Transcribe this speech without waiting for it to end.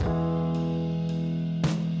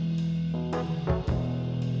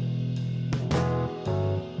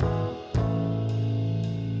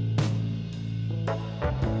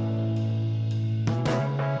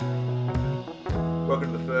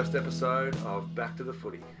first episode of Back to the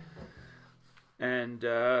Footy. And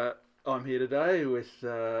I'm here today with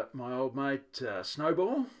my old mate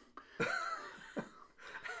Snowball.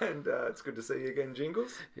 And it's good to see you again,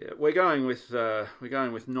 Jingles. Yeah, we're going with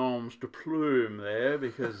noms de plume there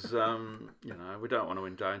because we don't want to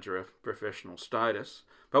endanger our professional status,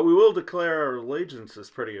 but we will declare our allegiances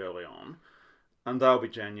pretty early on, and they'll be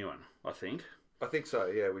genuine. I think. I think so.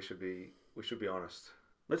 Yeah, we should be honest.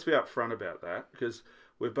 Let's be upfront about that because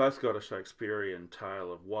we've both got a Shakespearean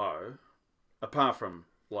tale of woe, apart from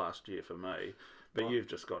last year for me. But you've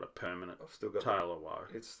just got a permanent tale of woe.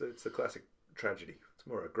 It's a classic tragedy. It's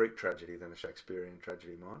more a Greek tragedy than a Shakespearean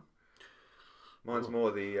tragedy. Mine's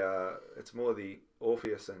more the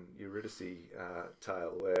Orpheus and Eurydice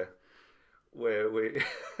tale where we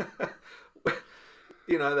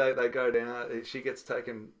they go down. She gets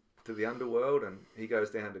taken to the underworld and he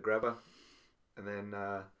goes down to grab her, and then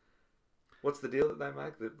what's the deal that they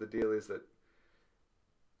make? The deal is that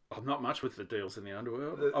I'm not much with the deals in the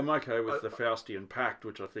underworld. I'm okay with the Faustian Pact,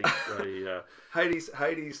 which I think they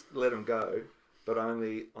Hades let them go, but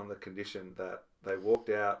only on the condition that they walked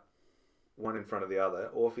out one in front of the other,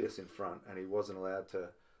 Orpheus in front, and he wasn't allowed to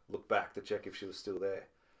look back to check if she was still there.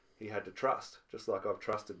 He had to trust, just like I've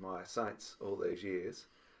trusted my saints all these years.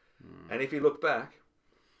 And if he looked back,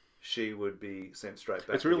 she would be sent straight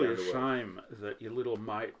back. It's really a shame that your little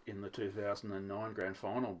mate in the 2009 grand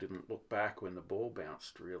final didn't look back when the ball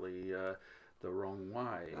bounced really the wrong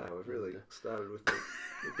way. Oh, we've really started with the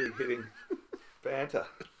big hitting banter.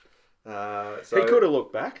 So he could have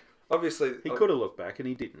looked back. Obviously, he could have looked back, and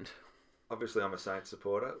he didn't. Obviously, I'm a Saints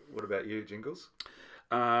supporter. What about you, Jingles?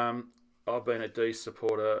 I've been a D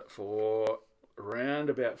supporter for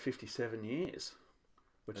around about 57 years.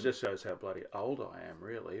 Which just shows how bloody old I am,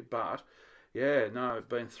 really. But, yeah, no, I've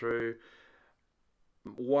been through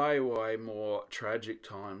way more tragic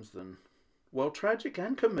times than... Well, tragic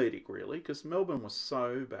and comedic, really, because Melbourne was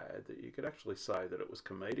so bad that you could actually say that it was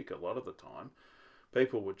comedic a lot of the time.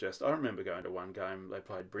 People would just... I remember going to one game, they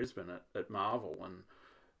played Brisbane at Marvel, and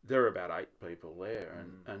there were about 8 people there,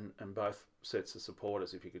 and both sets of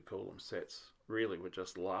supporters, if you could call them sets, really were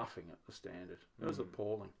just laughing at the standard. It was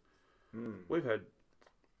appalling. We've had...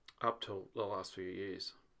 up till the last few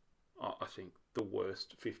years, I think the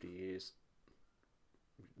worst 50 years,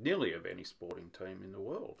 nearly of any sporting team in the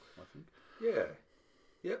world. I think.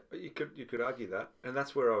 Yeah, but you could argue that, and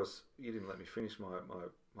that's where I was. You didn't let me finish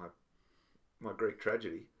my Greek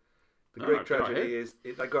tragedy. The Greek tragedy is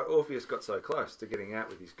Orpheus got so close to getting out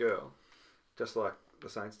with his girl, just like the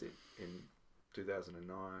Saints did in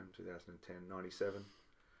 2009, 2010, 97,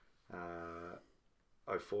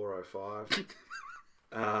 04, 05.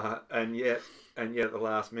 And yet at the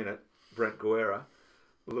last minute, Brent Guerra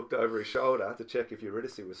looked over his shoulder to check if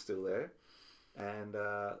Eurydice was still there, and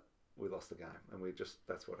we lost the game. And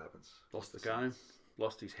that's what happens. Lost the game,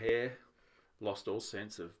 lost his hair, lost all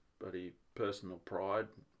sense of bloody personal pride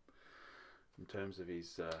in terms of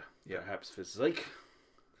his perhaps physique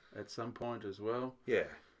at some point as well. Yeah.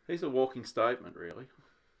 He's a walking statement, really.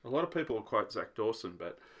 A lot of people will quote Zach Dawson,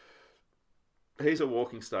 but he's a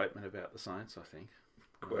walking statement about the Saints, I think.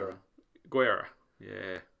 Guerra.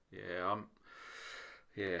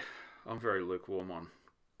 I'm very lukewarm on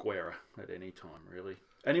Guerra at any time, really.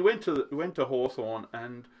 And he went to Hawthorn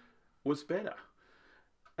and was better.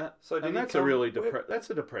 That's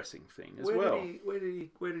a depressing thing as well. Where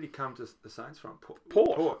did he come to the Saints from?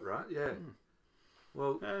 Port, right? Yeah.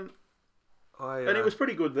 Well, and he was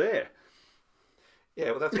pretty good there.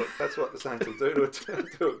 Yeah, well, that's what the Saints will do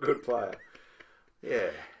to a good player.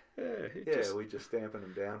 Yeah. We just stamping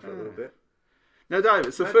him down for a little bit. Now, David,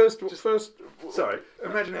 it's the first. Sorry,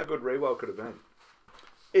 imagine how good Rewell could have been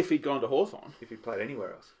if he'd gone to Hawthorn. If he'd played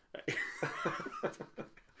anywhere else.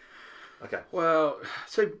 Okay. Well,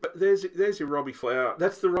 see, but there's your Robbie Flower.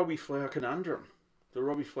 That's the Robbie Flower conundrum. The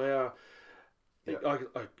Robbie Flower. Yeah.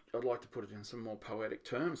 I'd like to put it in some more poetic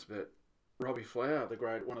terms, but Robbie Flower,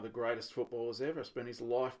 one of the greatest footballers ever, spent his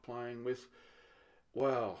life playing with,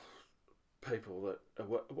 people that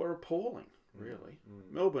were appalling, really.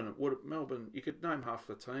 Melbourne, you could name half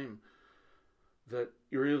the team that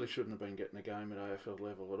you really shouldn't have been getting a game at AFL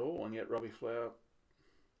level at all, and yet Robbie Flower,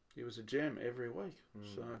 he was a gem every week.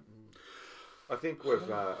 So, I think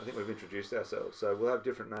we've introduced ourselves, so we'll have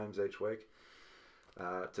different names each week.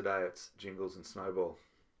 Today it's Jingles and Snowball.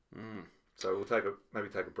 So we'll take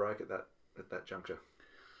a break at that juncture.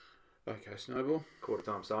 Okay, Snowball. Quarter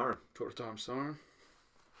time siren.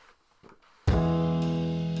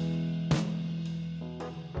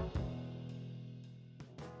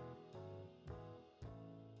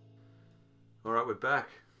 All right, we're back.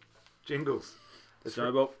 Jingles.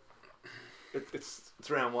 Snowball. It's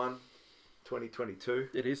round 1, 2022.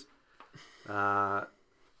 It is.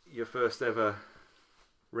 Your first ever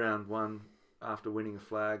round 1 after winning a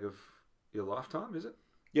flag of your lifetime, is it?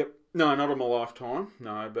 Yep. No, not of my lifetime.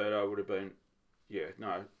 No, but I would have been,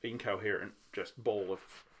 incoherent, just ball of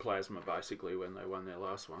plasma basically when they won their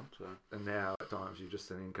last one. So. And now at times you're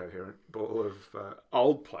just an incoherent ball of...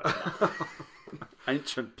 Old plasma.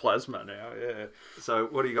 Ancient plasma now, yeah. So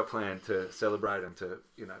what do you got planned to celebrate and to,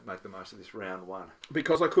 make the most of this round 1?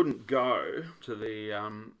 Because I couldn't go to the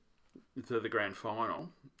grand final,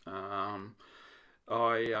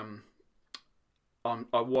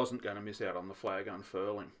 I wasn't going to miss out on the flag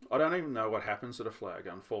unfurling. I don't even know what happens at a flag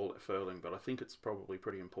unfurling, but I think it's probably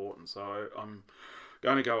pretty important. So I'm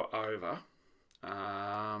going to go over.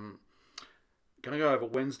 Going to go over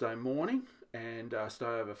Wednesday morning and stay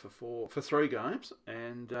over for 3 games,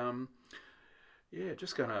 and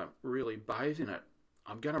just going to really bathe in it.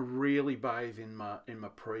 I'm going to really bathe in my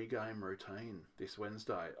pre-game routine this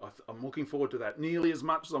Wednesday. I'm looking forward to that nearly as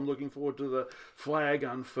much as I'm looking forward to the flag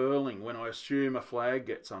unfurling when I assume a flag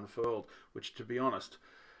gets unfurled, which, to be honest,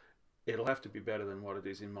 it'll have to be better than what it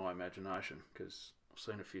is in my imagination, because I've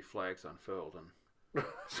seen a few flags unfurled and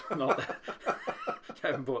it's not that... I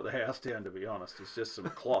haven't brought the house down, to be honest. It's just some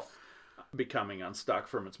cloth becoming unstuck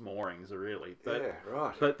from its moorings, really. But, yeah,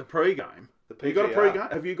 right. But the pre-game... You got a pre-game?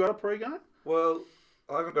 Have you got a pre-game? Well...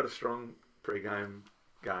 I haven't got a strong pre-game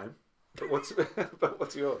game, but what's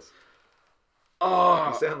yours? Oh,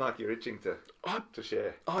 you sound like you're itching to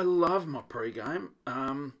share. I love my pre-game.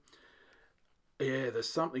 There's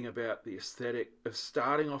something about the aesthetic of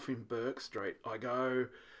starting off in Burke Street. I go,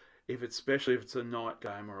 especially if it's a night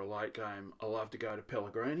game or a late game, I love to go to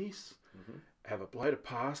Pellegrinos, have a plate of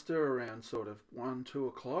pasta around sort of 1-2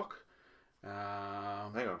 o'clock.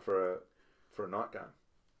 Hang on, for a night game.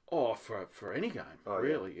 Oh, for any game,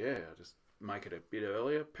 really, yeah. Just make it a bit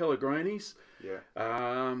earlier. Pellegrinos. Yeah.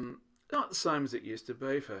 Not the same as it used to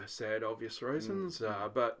be for sad, obvious reasons,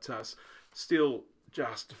 but still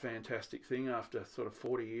just a fantastic thing after sort of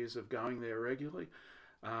 40 years of going there regularly.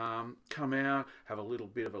 Come out, have a little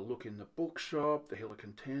bit of a look in the bookshop, the Hill of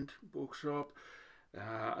Content bookshop,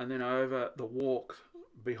 and then over the walk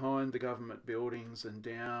behind the government buildings and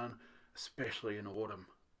down, especially in autumn.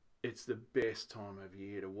 It's the best time of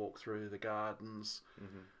year to walk through the gardens.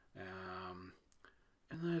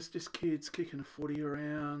 And there's just kids kicking a footy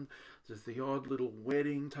around. There's the odd little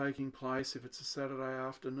wedding taking place if it's a Saturday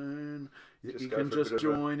afternoon. You can just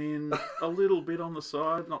join in a little bit on the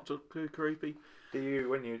side, not too creepy. Do you,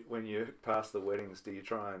 when you pass the weddings, do you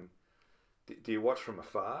try and... Do you watch from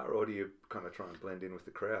afar, or do you kind of try and blend in with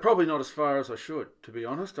the crowd? Probably not as far as I should, to be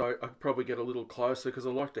honest. I probably get a little closer because I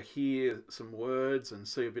like to hear some words and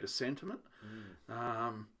see a bit of sentiment.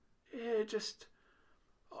 And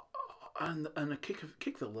a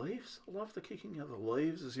kick the leaves. I love the kicking of the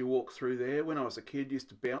leaves as you walk through there. When I was a kid, used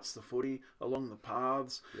to bounce the footy along the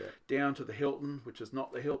paths down to the Hilton, which is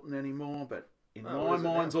not the Hilton anymore, but in my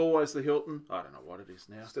mind's always the Hilton. I don't know what it is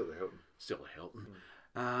now. Still the Hilton. Still the Hilton.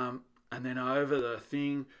 And then over the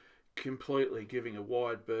thing, completely giving a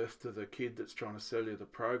wide berth to the kid that's trying to sell you the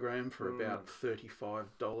program for about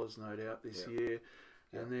 $35, no doubt, this year,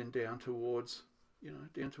 and then down towards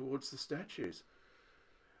the statues.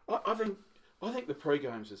 I think the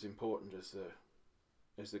pre-game's as important as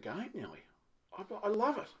the game, nearly. I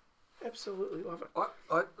love it, absolutely love it.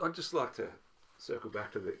 I'd just like to circle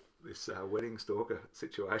back to this wedding stalker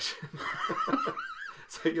situation.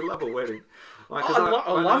 So you love a wedding. I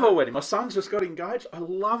love a wedding. My son's just got engaged. I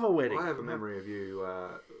love a wedding. I have a memory of you.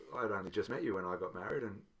 I'd only just met you when I got married,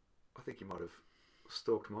 and I think you might have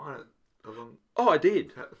stalked mine along. Oh, I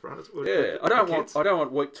did. At the front. Yeah, I don't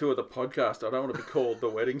want week 2 of the podcast. I don't want to be called the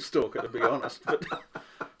wedding stalker, to be honest. But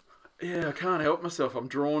yeah, I can't help myself. I'm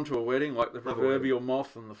drawn to a wedding like the proverbial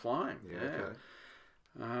moth and the flame. Yeah.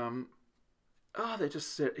 Okay. They're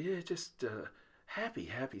just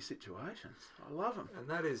happy situations. I love them. And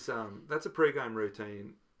that is that's a pre-game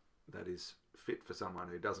routine that is fit for someone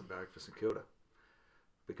who doesn't barrack for St Kilda,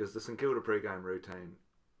 because the St Kilda pre-game routine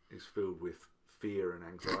is filled with fear and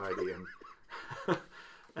anxiety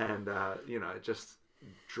and just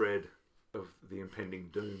dread of the impending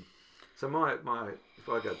doom. So my if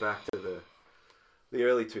I go back to the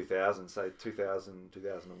early 2000s, say 2000,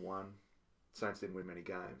 2001, Saints didn't win many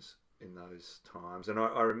games in those times, and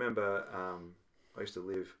I remember. I used to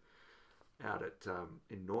live out at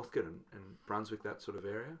in Northcote and Brunswick, that sort of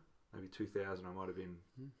area. Maybe 2000, I might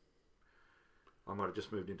have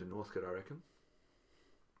just moved into Northcote, I reckon.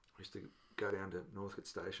 I used to go down to Northcote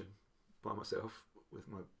Station by myself with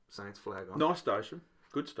my Saints flag on. Nice station.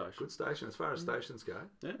 Good station. Good station as far as stations go.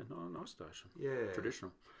 Yeah, nice station. Yeah.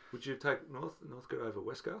 Traditional. Would you take Northcote over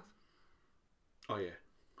Westgarth? Oh, yeah.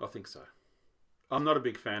 I think so. I'm not a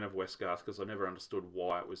big fan of Westgarth because I never understood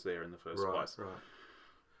why it was there in the first place. Right.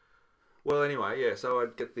 Well, anyway, yeah. So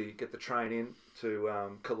I'd get the train in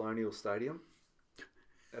to Colonial Stadium,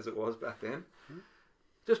 as it was back then,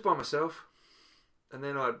 just by myself, and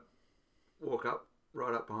then I'd walk up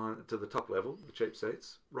right up behind to the top level, the cheap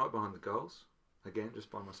seats, right behind the goals, again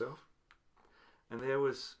just by myself. And there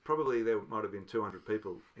might have been 200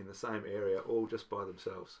 people in the same area, all just by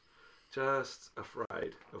themselves, just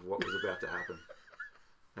afraid of what was about to happen.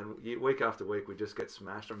 And week after week, we just get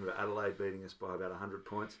smashed. I remember Adelaide beating us by about 100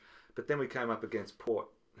 points. But then we came up against Port,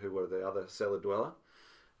 who were the other cellar dweller,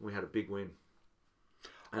 and we had a big win.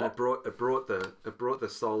 And it brought the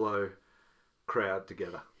solo crowd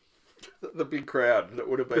together. The big crowd that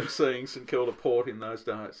would have been seeing St Kilda Port in those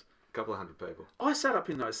days. A couple of hundred people. I sat up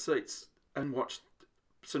in those seats and watched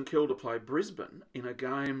St Kilda play Brisbane in a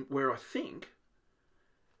game where I think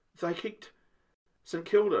St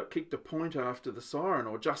Kilda kicked a point after the siren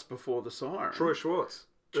or just before the siren. Troy Schwartz.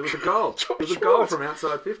 There was a goal. There was a goal from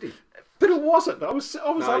outside 50. But it wasn't. I was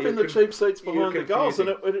up in the cheap seats behind the goals, and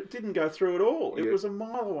it didn't go through at all. It was a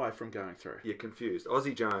mile away from going through. You're confused.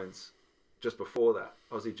 Aussie Jones, just before that,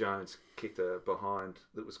 kicked a behind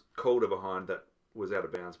that was called a behind that was out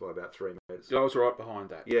of bounds by about 3 metres. I was right behind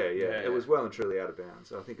that. Yeah. It was well and truly out of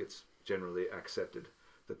bounds. I think it's generally accepted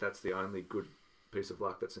that that's the only good piece of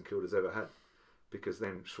luck that St Kilda's ever had, because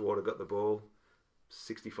then Schwarter got the ball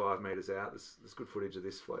 65 metres out. There's good footage of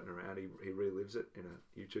this floating around. He relives it in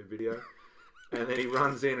a YouTube video. And then he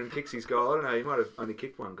runs in and kicks his goal. I don't know, he might have only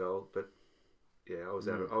kicked one goal, but yeah, I was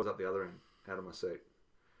up the other end, out of my seat.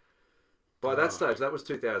 By that stage, that was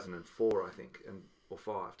 2004, I think, or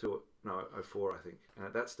 04, I think. And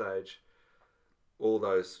at that stage, all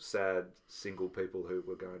those sad single people who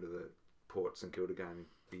were going to the Port St Kilda game in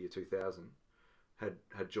the year 2000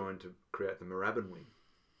 had joined to create the Moorabbin Wing.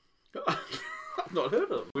 I've not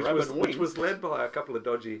heard of it. Which was led by a couple of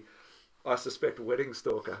dodgy, I suspect, wedding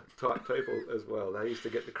stalker type people as well. They used to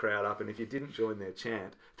get the crowd up, and if you didn't join their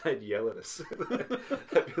chant, they'd yell at us.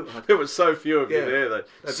 They'd be like, there was so few of you there,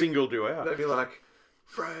 they singled you out. They'd be like,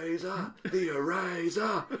 Fraser, the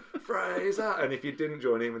eraser, Fraser. And if you didn't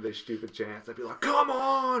join in with their stupid chants, they'd be like, come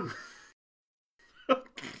on!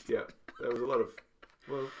 Yeah, there was a lot of,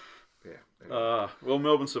 well,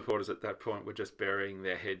 Melbourne supporters at that point were just burying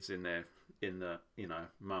their heads in the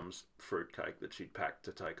mum's fruitcake that she'd packed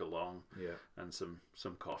to take along, and some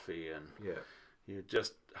coffee, and you're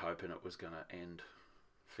just hoping it was going to end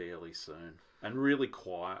fairly soon, and really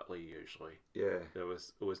quietly usually. Yeah, there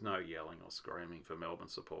was no yelling or screaming for Melbourne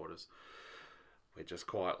supporters. We just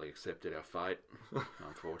quietly accepted our fate,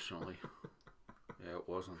 unfortunately. Yeah,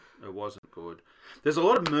 it wasn't good. There's a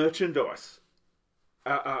lot of merchandise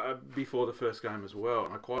before the first game as well,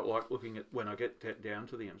 and I quite like looking at, when I get down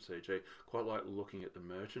to the MCG, quite like looking at the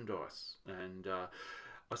merchandise, and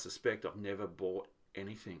I suspect I've never bought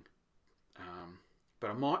anything, but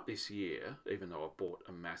I might this year, even though I've bought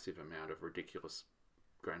a massive amount of ridiculous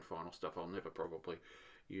grand final stuff I'll never probably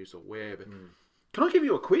use or wear. But can I give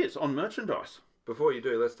you a quiz on merchandise? Before you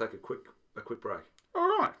do, let's take a quick break.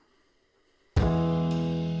 All right.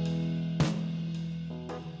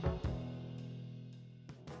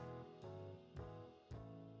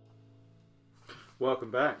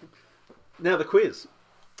 Welcome back. Now the quiz.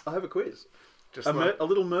 I have a quiz. A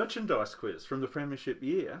little merchandise quiz from the premiership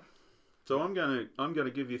year. So I'm going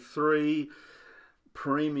to give you 3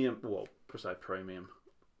 premium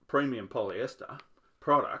polyester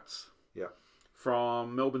products. Yeah.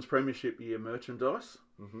 From Melbourne's premiership year merchandise.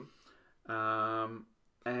 Mm-hmm.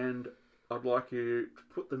 And I'd like you to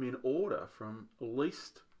put them in order from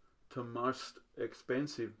least to most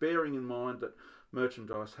expensive, bearing in mind that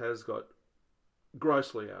merchandise has got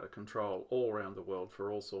grossly out of control all around the world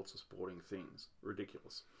for all sorts of sporting things.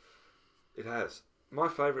 Ridiculous. It has. My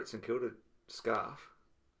favourite St Kilda scarf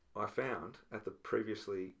I found at the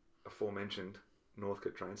previously aforementioned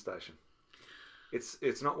Northcote train station.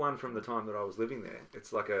 It's not one from the time that I was living there.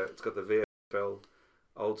 It's got the VFL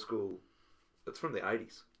old school. It's from the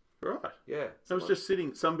 80s. Right. Yeah. So it was just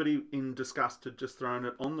sitting, somebody in disgust had just thrown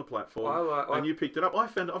it on the platform and you picked it up.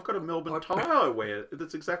 I've got a Melbourne tie I wear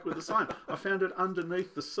that's exactly the same. I found it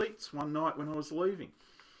underneath the seats one night when I was leaving.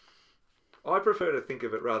 I prefer to think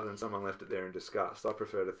of it, rather than someone left it there in disgust, I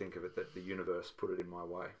prefer to think of it that the universe put it in my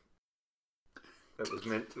way. It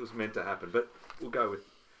was meant to happen, but we'll go with.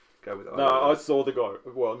 No, I saw the guy.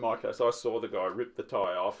 Well, in my case, I saw the guy rip the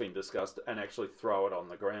tie off in disgust and actually throw it on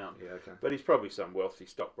the ground. Yeah, okay. But he's probably some wealthy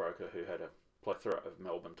stockbroker who had plethora of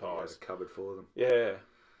Melbourne ties. A cupboard full of them. Yeah,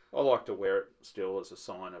 I like to wear it still as a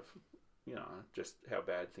sign of, just how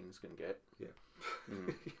bad things can get. Yeah.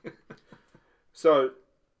 So,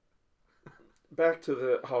 back to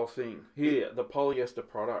the whole thing here, the polyester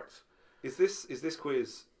products. Is this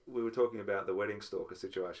quiz? We were talking about the wedding stalker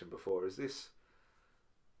situation before. Is this?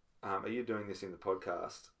 Are you doing this in the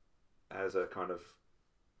podcast as a kind of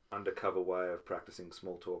undercover way of practicing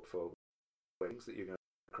small talk for weddings that you're going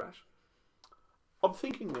to crash? I'm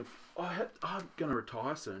thinking of. I'm going to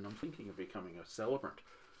retire soon. I'm thinking of becoming a celebrant.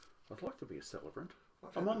 I'd like to be a celebrant.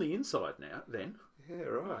 I'm on the inside now. Then. Yeah.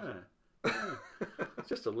 Right. Yeah. It's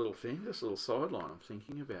just a little thing, just a little sideline I'm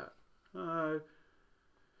thinking about.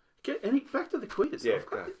 Back to the quiz. Yeah,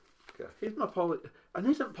 go. Here's my and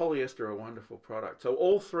isn't polyester a wonderful product? So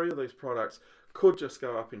all three of these products could just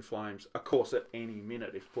go up in flames, of course, at any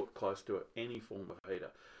minute if put close to any form of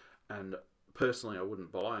heater. And personally, I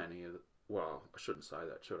wouldn't buy any of. Well, I shouldn't say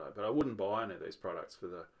that, should I? But I wouldn't buy any of these products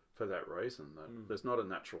for that reason. There's not a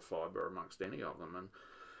natural fibre amongst any of them, and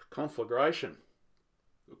conflagration.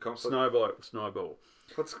 Snowball.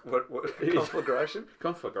 What conflagration?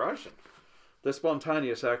 Conflagration. The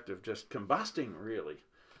spontaneous act of just combusting, really.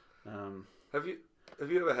 Have you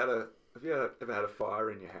ever had a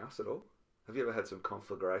fire in your house at all? Have you ever had some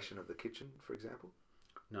conflagration of the kitchen, for example?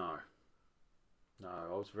 No,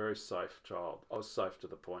 I was a very safe child. I was safe to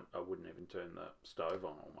the point I wouldn't even turn the stove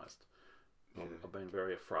on almost. Yeah. I've been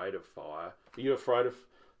very afraid of fire. Are you afraid of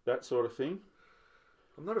that sort of thing?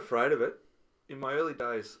 I'm not afraid of it. In my early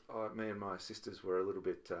days, me and my sisters were a little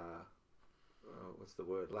bit, what's the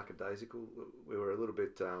word, lackadaisical. We were a little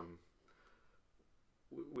bit,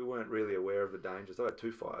 we weren't really aware of the dangers. I had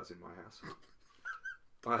 2 fires in my house.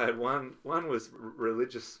 I had one was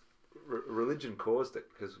religion caused it,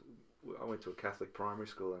 because I went to a Catholic primary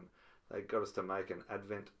school and they got us to make an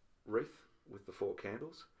Advent wreath with the 4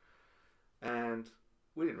 candles. And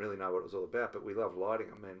we didn't really know what it was all about, but we loved lighting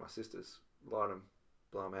them. Me and my sisters light them,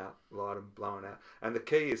 blow them out, light them, blow them out. And the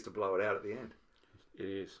key is to blow it out at the end. It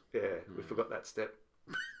is. Yeah, we forgot that step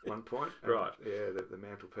one point. And right. Yeah, the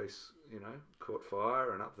mantelpiece, caught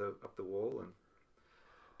fire and up the wall.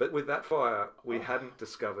 But with that fire, we hadn't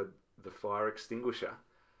discovered the fire extinguisher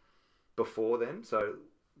before then. So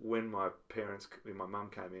when my mum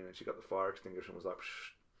came in and she got the fire extinguisher and was like,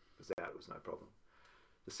 it was out, it was no problem.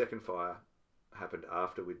 The second fire happened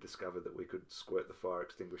after we'd discovered that we could squirt the fire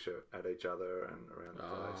extinguisher at each other and around the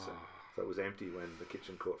place. And so it was empty when the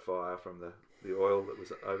kitchen caught fire from the oil that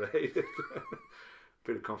was overheated.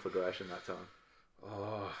 Bit of conflagration that time.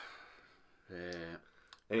 Oh, yeah.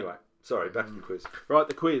 Anyway, sorry, back to the quiz. Right,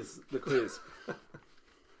 the quiz.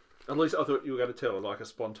 At least I thought you were going to tell like a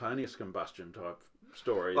spontaneous combustion type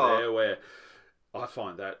story there, where I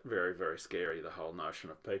find that very, very scary, the whole notion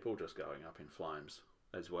of people just going up in flames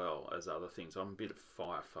as well as other things. I'm a bit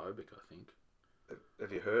fire phobic, I think.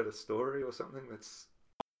 Have you heard a story or something that's...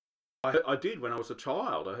 I did when I was a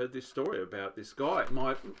child. I heard this story about this guy.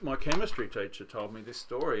 My chemistry teacher told me this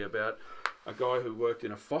story about a guy who worked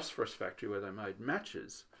in a phosphorus factory where they made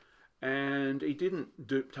matches. And he didn't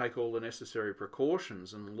take all the necessary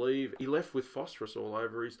precautions and leave. He left with phosphorus all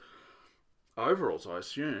over his overalls, I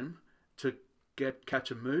assume, to catch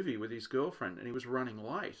a movie with his girlfriend, and he was running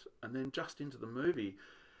late, and then just into the movie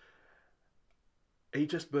he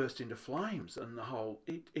just burst into flames, and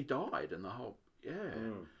he died, and the whole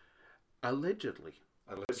allegedly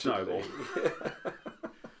snowball.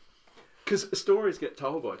 Because stories get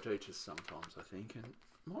told by teachers sometimes, I think,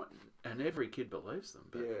 and every kid believes them.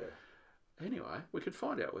 But anyway, we could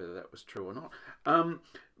find out whether that was true or not.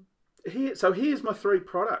 Here's my 3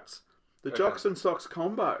 products: the Jocks and Socks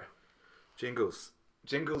combo. Jingles,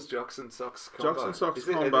 Jocks and Socks combo. Jocks and Socks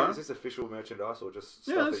combo. Is this official merchandise or just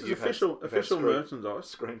stuff this is official merchandise?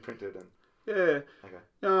 Screen printed and... Yeah. Okay.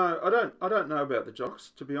 No, I don't know about the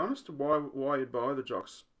Jocks, to be honest. Why you'd buy the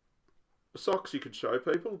Jocks? The socks you could show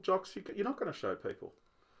people. Jocks you're not going to show people.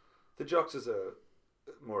 The Jocks is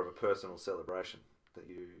more of a personal celebration that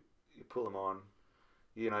you pull them on.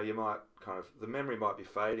 You might the memory might be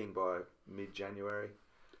fading by mid-January.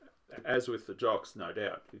 As with the Jocks, no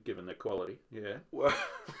doubt, given their quality. Yeah. Well,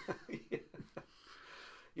 yeah.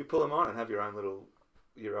 You pull them on and have your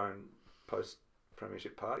own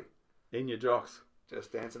post-premiership party. In your Jocks.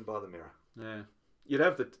 Just dancing by the mirror. Yeah. You'd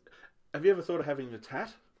have have you ever thought of having the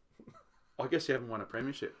tat? I guess you haven't won a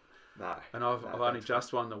premiership. No. And I've only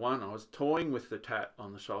just won the one. I was toying with the tat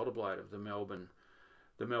on the shoulder blade of the Melbourne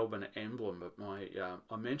emblem, but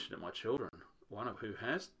I mentioned it my children, one of who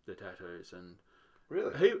has the tattoos, and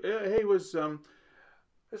really he was.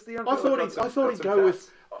 It's the I thought he'd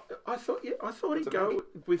go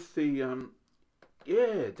with the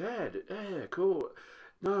yeah, Dad, yeah, cool.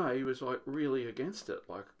 No, he was like really against it.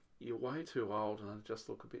 Like, you're way too old and it just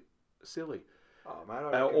look a bit silly. Oh, mate, I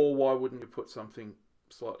reckon... Or why wouldn't you put something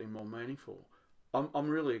slightly more meaningful? I'm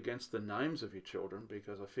really against the names of your children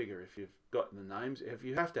because I figure if you've got the names, if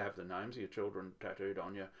you have to have the names of your children tattooed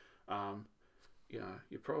on you,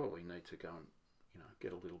 you probably need to go and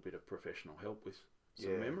get a little bit of professional help with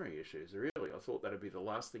some memory issues. Really, I thought that'd be the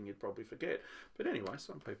last thing you'd probably forget. But anyway,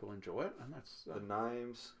 some people enjoy it, and that's the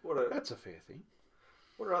names. That's a fair thing.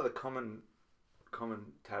 What are other common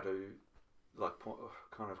tattoo, like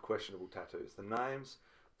kind of questionable tattoos? The names,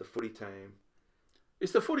 the footy team.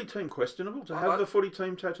 Is the footy team questionable to have the footy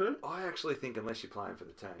team tattoo? I actually think unless you're playing for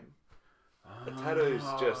the team, the tattoo's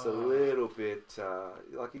just a little bit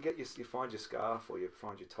like you find your scarf or you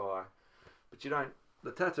find your tie, but you don't.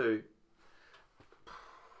 The tattoo,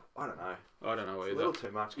 I don't know. I don't know either. It's a little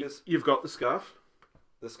too much because you've got the scarf.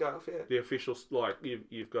 The scarf, yeah. The official, like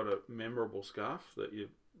you've got a memorable scarf that you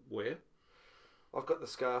wear. I've got the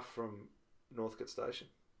scarf from Northcote Station.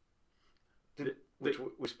 Which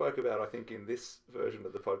we spoke about, I think, in this version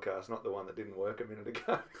of the podcast, not the one that didn't work a minute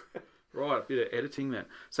ago. Right, a bit of editing then.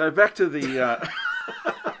 So back to the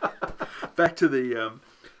back to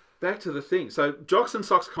the thing. So jocks and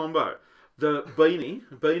socks combo, the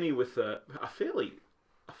beanie with a fairly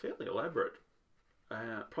elaborate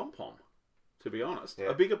pom pom. To be honest,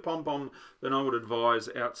 a bigger pom pom than I would advise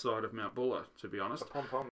outside of Mount Buller. To be honest, a pom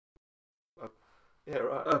pom. Yeah,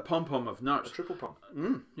 right. A pom pom of note. A triple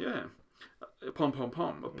pom. Yeah. Pom pom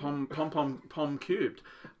pom, pom cubed,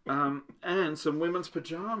 and some women's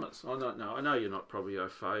pajamas. I don't know. I know you're not probably au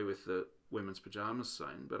fait with the women's pajamas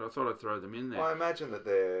scene, but I thought I'd throw them in there. I imagine that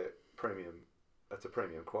they're premium. That's a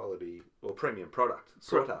premium quality or premium product,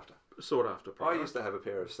 sought after. Sought after product. I used to have a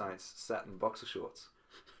pair of Saints satin boxer shorts,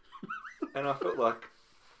 and I felt like,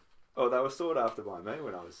 they were sought after by me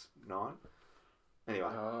when I was 9. Anyway,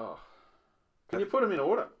 can you put them in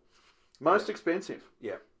order? Most expensive.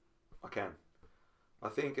 Yeah. I can. I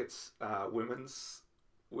think it's women's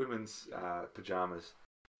pajamas.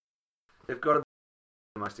 They've got to be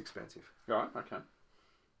the most expensive. Right. Okay.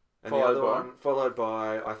 And the other one, followed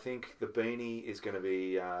by, I think the beanie is going to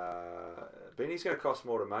be beanie's going to cost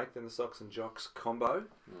more to make than the socks and jocks combo.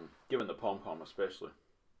 Given the pom pom, especially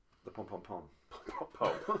the pom pom pom.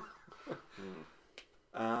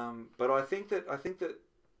 Pom. But I think that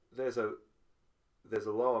there's a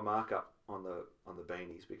lower markup on the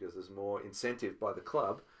beanies because there's more incentive by the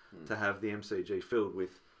club to have the MCG filled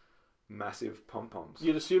with massive pom-poms.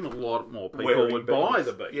 You'd assume a lot more people would buy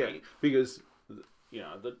the beanie because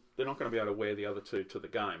they're not going to be able to wear the other two to the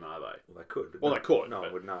game, are they? Well, they could. They could. No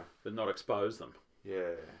one would know. But not expose them.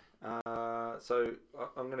 Yeah. So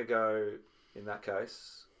I'm going to go, in that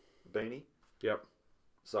case, beanie. Yep.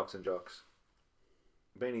 Socks and jocks.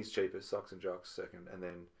 Beanie's cheapest, socks and jocks second, and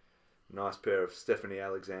then nice pair of Stephanie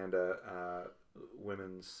Alexander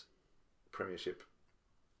women's premiership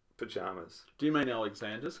pajamas. Do you mean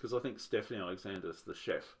Alexander's? Because I think Stephanie Alexander's the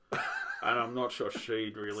chef, and I'm not sure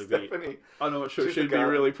she'd really be. I'm not sure she'd be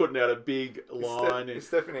really putting out a big line. Is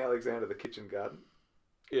Stephanie Alexander the kitchen garden?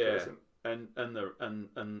 Yeah, person?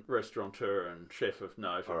 and restaurateur and chef of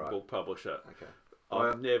note and book publisher. Okay.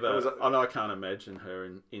 I can't imagine her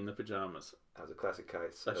in the pajamas. That was a classic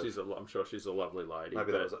case. I'm sure she's a lovely lady.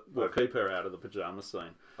 Maybe we'll keep her out of the pajama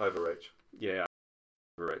scene. Overreach. Yeah,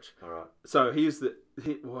 overreach. All right. So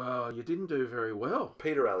well, you didn't do very well.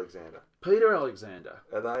 Peter Alexander.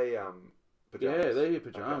 Are they pajamas? Yeah, they're your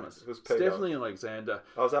pajamas. Okay. It was Stephanie Alexander.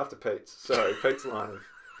 I was after Pete's. Sorry, Pete's line of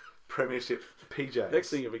premiership PJs. Next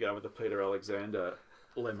thing you'll be going with the Peter Alexander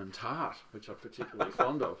lemon tart, which I'm particularly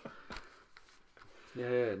fond of.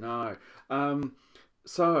 Yeah, no.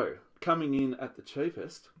 So, coming in at the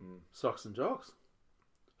cheapest, socks and jocks,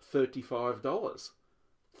 $35.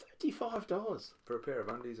 $35 for a pair of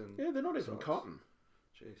undies and they're not even socks. Cotton.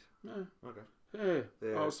 Jeez. No. Okay.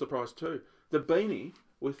 Yeah. I was surprised too. The beanie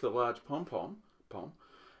with the large pom $40.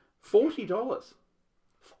 $40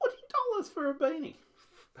 for a beanie.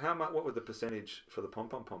 How much? What would the percentage for the pom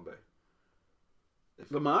be?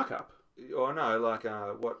 The markup. Oh no, like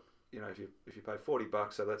what? If you pay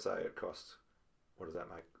 $40, so let's say it costs, what does that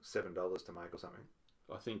make? $7 to make or something.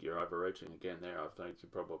 I think you're overreaching again there. I think you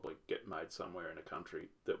probably get made somewhere in a country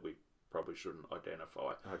that we probably shouldn't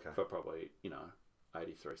identify for probably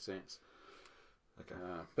 83 cents. Okay.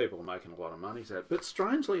 People are making a lot of money out. But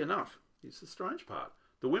strangely enough, it's the strange part.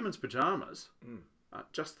 The women's pajamas are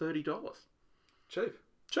just $30. Cheap.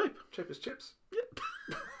 Cheap as chips. Yep.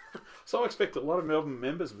 So I expect a lot of Melbourne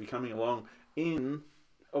members will be coming along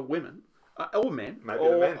women Or men. Maybe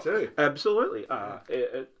the men too. Absolutely.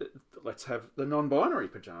 Let's have the non-binary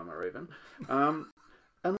pajama even.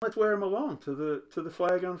 And let's wear them along to the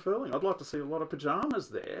flag unfurling. I'd like to see a lot of pajamas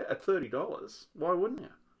there at $30. Why wouldn't you?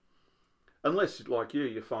 Unless, like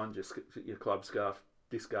you find your club scarf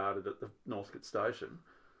discarded at the Northcote station.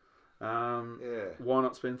 Why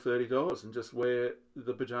not spend $30 and just wear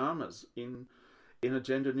the pajamas in a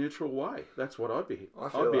gender neutral way? That's what I'd be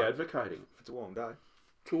advocating. If it's a warm day.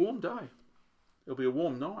 It's a warm day. It'll be a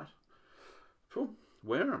warm night. Cool.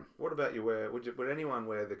 Wear them. What about would anyone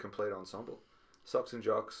wear the complete ensemble? Socks and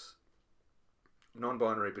jocks,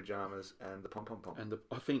 non-binary pajamas, and the pom-pom-pom. And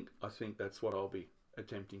I think that's what I'll be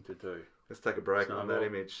attempting to do. Let's take a break on that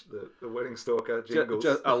image. The wedding stalker jingles.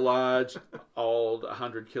 Just a large, old,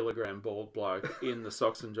 100-kilogram bald bloke in the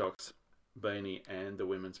socks and jocks beanie and the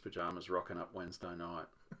women's pajamas rocking up Wednesday night.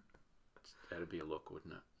 That'd be a look,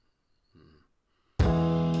 wouldn't it?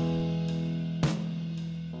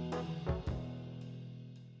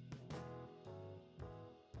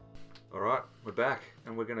 All right, we're back,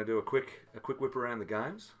 and we're going to do a quick whip around the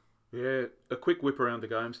games. Yeah, a quick whip around the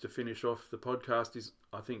games to finish off the podcast is,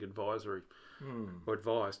 I think, advisory. Or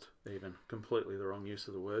advised, even. Completely the wrong use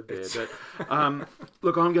of the word there. But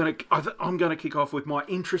look, I'm going to kick off with my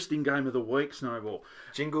interesting game of the week, Snowball.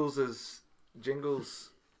 Jingles. There's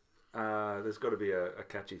got to be a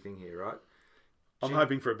catchy thing here, right? I'm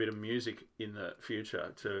hoping for a bit of music in the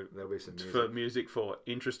future there'll be some music. For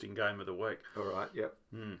interesting game of the week. All right. Yep.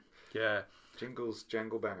 Yeah. Jingles,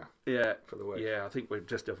 jangle banger. Yeah. For the week. Yeah, I think we'd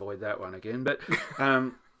just avoid that one again. But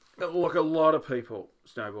look, a lot of people,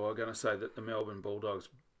 Snowball, are going to say that the Melbourne Bulldogs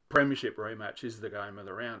premiership rematch is the game of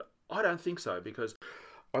the round. I don't think so, because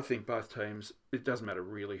I think both teams, it doesn't matter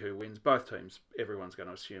really who wins. Both teams, everyone's going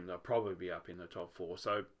to assume they'll probably be up in the top four.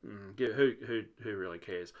 So who really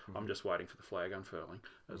cares? I'm just waiting for the flag unfurling.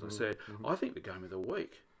 As I said, I think the game of the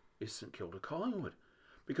week is St Kilda Collingwood,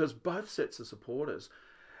 because both sets of supporters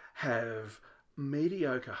have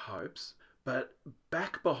mediocre hopes, but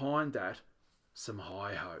back behind that, some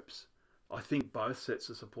high hopes. I think both sets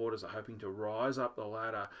of supporters are hoping to rise up the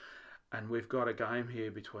ladder, and we've got a game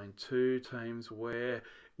here between two teams where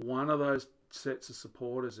one of those sets of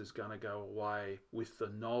supporters is going to go away with the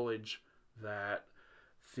knowledge that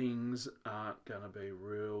things aren't going to be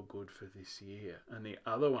real good for this year, and the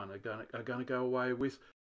other one are going to go away with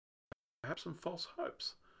perhaps some false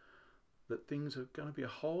hopes that things are going to be a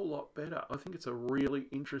whole lot better. I think it's a really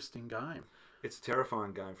interesting game. It's a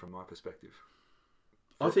terrifying game from my perspective.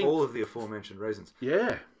 I think all of the aforementioned reasons.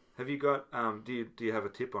 Yeah. Have you got? Do you have a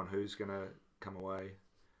tip on who's going to come away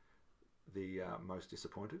the most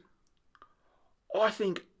disappointed? I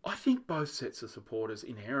think both sets of supporters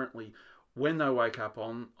inherently, when they wake up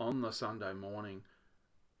on the Sunday morning,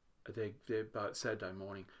 they're both Saturday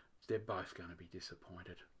morning, they're both going to be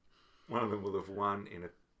disappointed. One of them will have won in a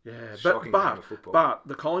shocking game of football. But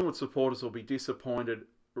the Collingwood supporters will be disappointed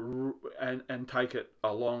and take it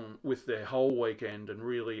along with their whole weekend and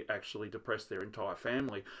really actually depress their entire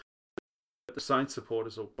family. But the Saints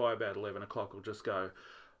supporters will, by about 11 o'clock, will just go,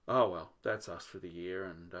 oh well, that's us for the year,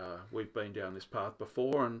 and we've been down this path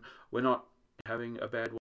before, and we're not having a bad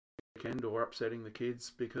weekend or upsetting the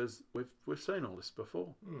kids because we've seen all this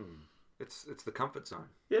before. It's the comfort zone.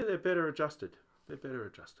 Yeah, they're better adjusted. The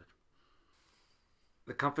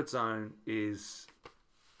comfort zone is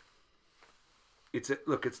it's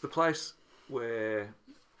the place where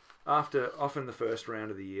after often the first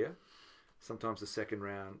round of the year, sometimes the second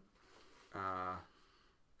round.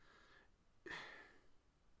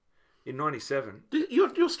 In '97,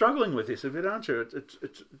 you're struggling with this a bit, aren't you?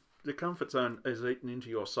 It's the comfort zone is eaten into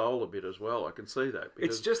your soul a bit as well. I can see that.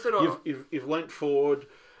 It's just that you've leant forward.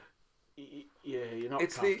 Yeah, you're not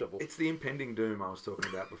comfortable. It's the impending doom I was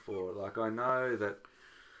talking about before. Like, I know that,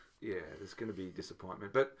 there's going to be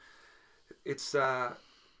disappointment, but it's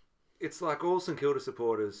like all St Kilda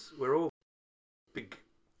supporters. We're all big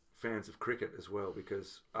fans of cricket as well,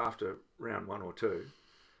 because after round 1 or 2,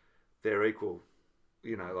 they're equal.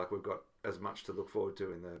 Like, we've got as much to look forward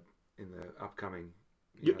to in the upcoming.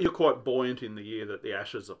 You're quite buoyant in the year that the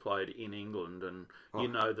Ashes are played in England, and you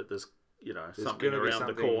know that there's something around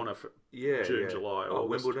the corner for June, July,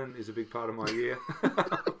 August. Wimbledon is a big part of my year.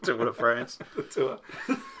 Tour de France. The tour.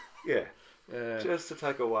 Just to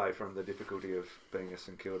take away from the difficulty of being a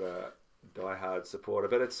St Kilda diehard supporter,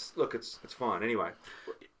 but it's fine anyway.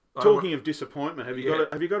 Talking of disappointment, have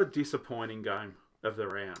you got a disappointing game of the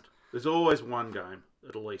round? There's always one game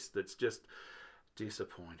at least that's just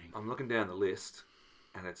disappointing. I'm looking down the list,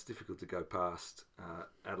 and it's difficult to go past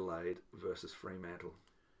Adelaide versus Fremantle.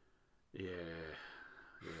 Yeah.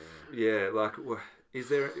 Like, is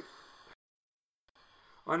there?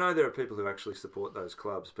 I know there are people who actually support those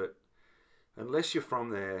clubs, but unless you're from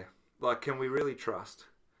there, like, can we really trust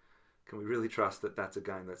that that's a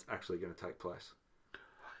game that's actually going to take place?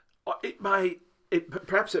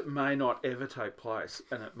 Perhaps it may not ever take place,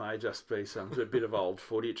 and it may just be a bit of old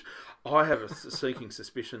footage. I have a seeking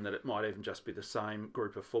suspicion that it might even just be the same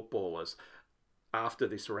group of footballers after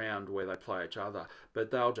this round where they play each other,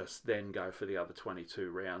 but they'll just then go for the other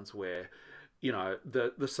 22 rounds where,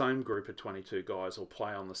 the same group of 22 guys will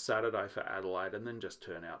play on the Saturday for Adelaide and then just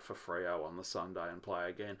turn out for Freo on the Sunday and play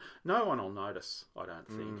again. No one will notice, I don't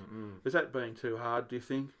think. Is that being too hard, do you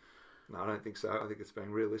think? No, I don't think so. I think it's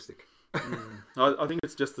being realistic. I think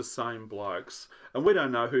it's just the same blokes, and we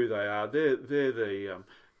don't know who they are. They're the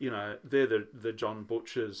the John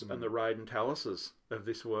Butchers and the Raiden Tallises of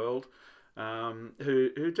this world,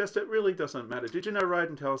 who just, it really doesn't matter. Did you know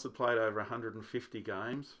Raiden Tallis had played over 150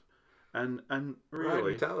 games, and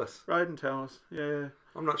really Raiden Tallis, yeah.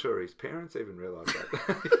 I'm not sure his parents even realised that.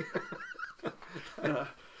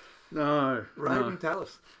 No, Raiden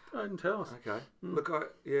Tallis. Raiden Tallis. Okay.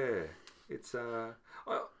 Look, it's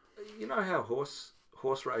you know how horse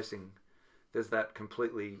racing, there's that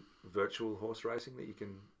completely virtual horse racing that you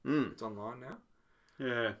can. It's online now.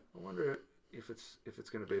 Yeah. I wonder if it's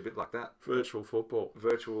going to be a bit like that. Virtual football.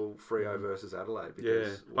 Virtual Freo versus Adelaide.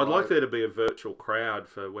 Because I'd like there to be a virtual crowd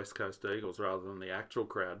for West Coast Eagles rather than the actual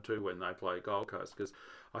crowd too when they play Gold Coast, because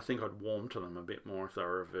I think I'd warm to them a bit more if they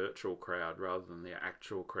were a virtual crowd rather than the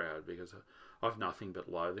actual crowd, because I've nothing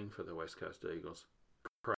but loathing for the West Coast Eagles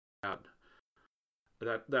crowd.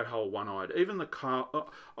 That whole one-eyed, even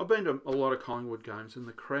I've been to a lot of Collingwood games, and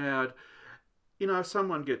the crowd, if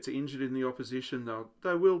someone gets injured in the opposition,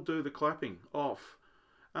 they will do the clapping off,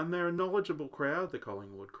 and they're a knowledgeable crowd, the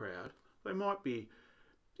Collingwood crowd. They might be,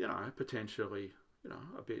 potentially,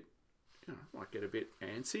 a bit, might get a bit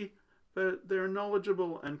antsy, but they're a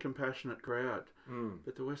knowledgeable and compassionate crowd.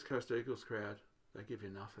 But the West Coast Eagles crowd, they give you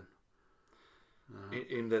nothing.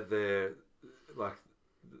 In that they're like,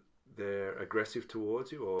 they're aggressive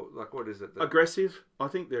towards you, or like, what is it? Aggressive. I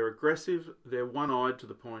think they're aggressive. They're one-eyed to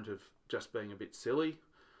the point of just being a bit silly,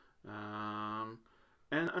 and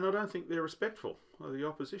I don't think they're respectful of the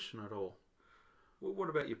opposition at all. Well, what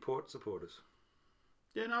about your Port supporters?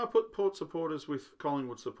 Yeah, no, I put Port supporters with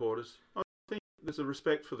Collingwood supporters. I think there's a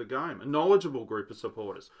respect for the game, a knowledgeable group of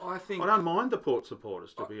supporters. I don't mind the Port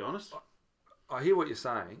supporters, to be honest. I hear what you're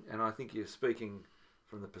saying, and I think you're speaking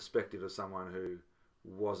from the perspective of someone who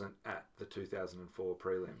wasn't at the 2004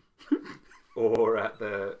 prelim or at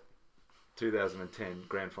the 2010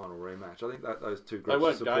 grand final rematch. I think that those two groups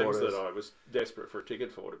of supporters... They weren't games that I was desperate for a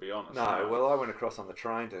ticket for, to be honest. No, well, I went across on the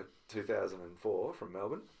train to 2004 from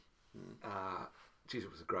Melbourne. Geez,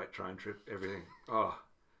 it was a great train trip, everything.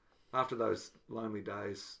 After those lonely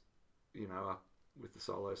days, up with the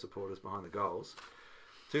solo supporters behind the goals,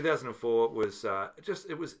 2004 was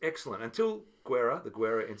it was excellent until the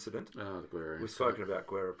Guerra incident. Oh, the Guerra incident. We've spoken about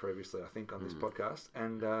Guerra previously, I think, on this podcast,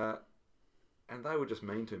 and they were just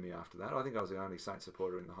mean to me after that. I think I was the only Saints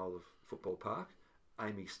supporter in the whole of Football Park,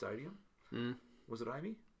 Amy Stadium. Was it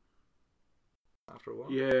Amy? After a while,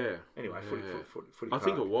 yeah. Anyway, yeah. Footy I Park.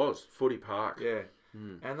 think it was Footy Park. Yeah,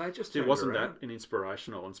 and they just it wasn't around. That an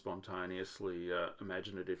inspirational and spontaneously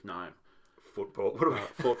imaginative name? Football.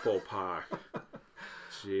 Football Park.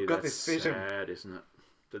 Gee, got that's this vision. Sad, isn't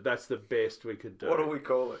it? That's the best we could do. What do we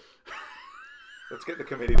call it? Let's get the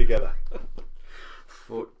committee together.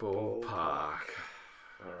 Football Park.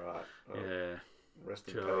 All right. Yeah. Rest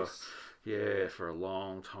in peace. Yeah, for a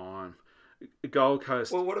long time. Gold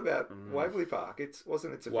Coast. Well, what about Waverley Park?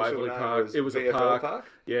 Wasn't its official Waverley name? Park. It was VFL a park.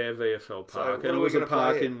 Yeah, VFL Park. So and it was a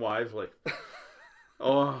park in Waverley.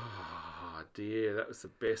 Oh dear, that was the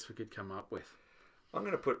best we could come up with. I'm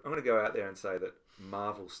going to go out there and say that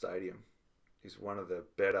Marvel Stadium is one of the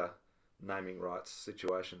better naming rights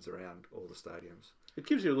situations around all the stadiums. It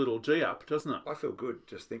gives you a little G up, doesn't it? I feel good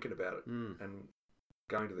just thinking about it and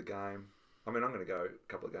going to the game. I mean, I'm going to go a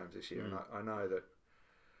couple of games this year, and I know that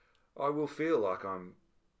I will feel like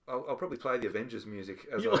I'll probably play the Avengers music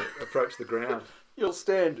as I approach the ground. You'll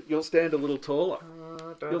stand a little taller.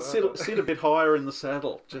 You'll sit a bit higher in the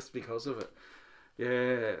saddle just because of it.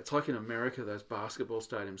 Yeah, it's like in America, those basketball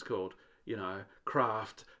stadiums called,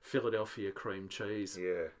 Kraft Philadelphia Cream Cheese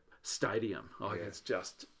Stadium. It's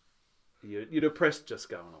just, you're depressed just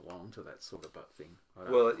going along to that sort of thing.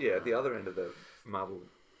 The other end of the Marvel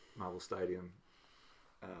Stadium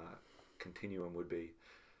continuum would be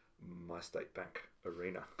My State Bank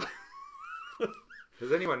Arena.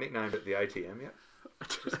 Has anyone nicknamed it the ATM yet?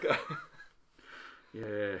 Just go.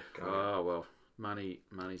 Yeah. Oh, well.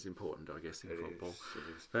 money's important, I guess, in football. It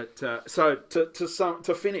is. But so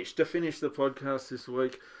to finish the podcast this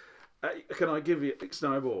week, can I give you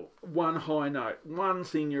Snowball one high note, one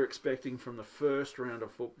thing you're expecting from the first round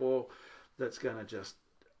of football that's going to just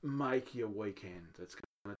make your weekend? It's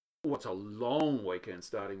a long weekend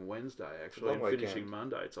starting Wednesday actually and finishing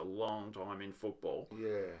Monday. It's a long time in football.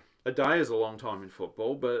 Yeah, a day is a long time in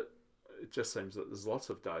football, but it just seems that there's lots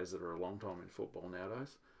of days that are a long time in football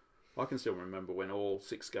nowadays. I can still remember when all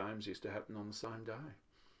 6 games used to happen on the same day.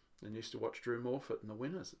 And used to watch Drew Morfitt and the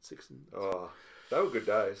winners at 6. They were good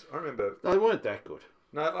days. I remember. They weren't that good.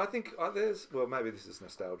 No, I think maybe this is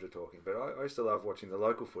nostalgia talking, but I used to love watching the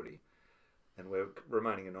local footy, and we're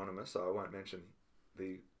remaining anonymous, so I won't mention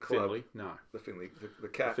the club. Finley, no. The Finley, the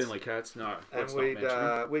Cats. The Finley Cats, no.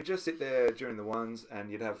 And we'd just sit there during the ones,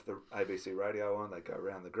 and you'd have the ABC radio on. They'd go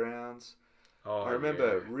around the grounds. I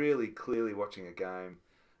remember really clearly watching a game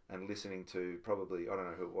and listening to probably, I don't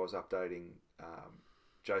know who it was, updating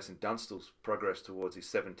Jason Dunstall's progress towards his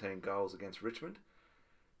 17 goals against Richmond,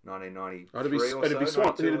 1993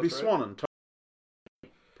 It'd be Swan,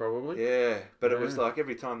 probably. Yeah, but it was like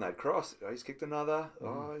every time they'd cross, he's kicked another.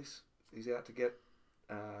 He's out to get.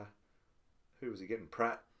 Who was he getting?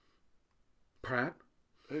 Pratt.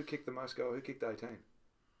 Who kicked the most goals? Who kicked 18?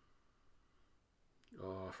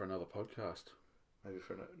 For another podcast. Maybe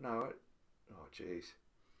for another. No. Oh, jeez.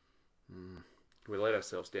 We let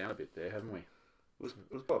ourselves down a bit there, haven't we? It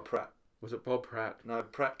was Bob Pratt. Was it Bob Pratt? No,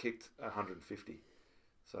 Pratt kicked 150.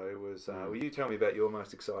 So it was. Will you tell me about your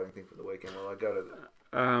most exciting thing for the weekend while I go to the.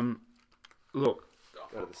 Look.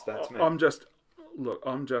 Go to the stats, man. I'm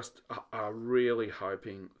just really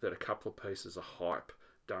hoping that a couple of pieces of hype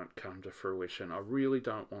don't come to fruition. I really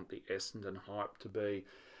don't want the Essendon hype to be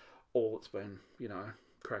all it's been,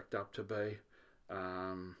 cracked up to be.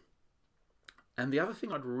 And the other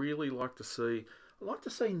thing I'd really like to see, I'd like to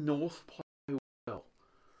see North play well.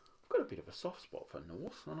 I've got a bit of a soft spot for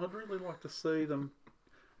North, and I'd really like to see them,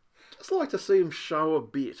 show a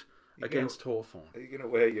bit against Hawthorn. Are you going to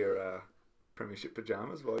wear your premiership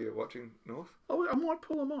pajamas while you're watching North? Oh, I might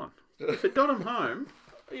pull them on. If it got them home,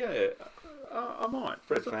 I might.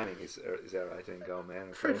 Fred Fanning is our 18-goal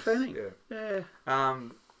man. Fred Fanning, yeah.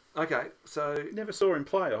 Okay, so never saw him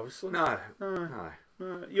play, obviously. No.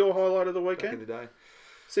 Your highlight of the weekend? Back in the day,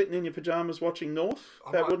 sitting in your pajamas watching North.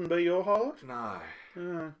 Wouldn't be your highlight. No,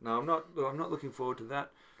 I'm not. I'm not looking forward to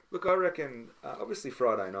that. Look, I reckon obviously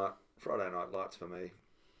Friday night lights for me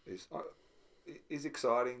is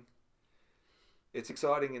exciting. It's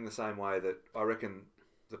exciting in the same way that I reckon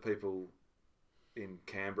the people in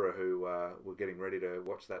Canberra who were getting ready to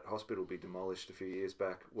watch that hospital be demolished a few years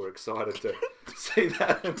back were excited to see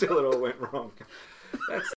that until it all went wrong.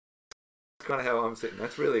 That's kind of how I'm sitting.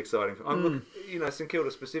 That's really exciting. St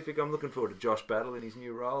Kilda specific. I'm looking forward to Josh Battle in his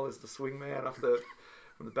new role as the swingman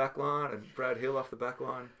from the back line, and Brad Hill off the back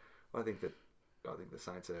line. I think the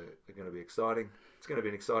Saints are going to be exciting. It's going to be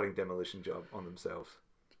an exciting demolition job on themselves.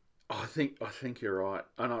 I think you're right,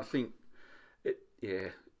 and I think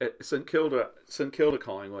St Kilda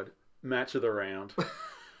Collingwood match of the round.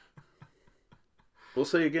 We'll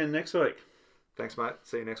see you again next week. Thanks, mate.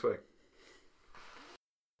 See you next week.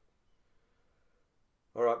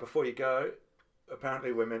 All right, before you go,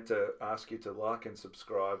 apparently we're meant to ask you to like and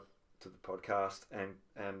subscribe to the podcast and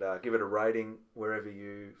give it a rating wherever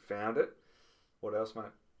you found it. What else, mate?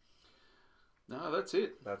 No, that's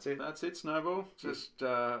it. That's it, Snowball. Just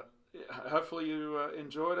hopefully you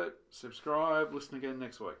enjoyed it. Subscribe. Listen again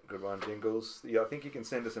next week. Good one, Jingles. Yeah, I think you can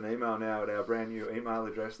send us an email now at our brand new email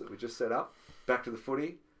address that we just set up,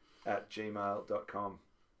 backtothefooty@gmail.com.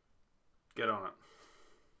 Get on it.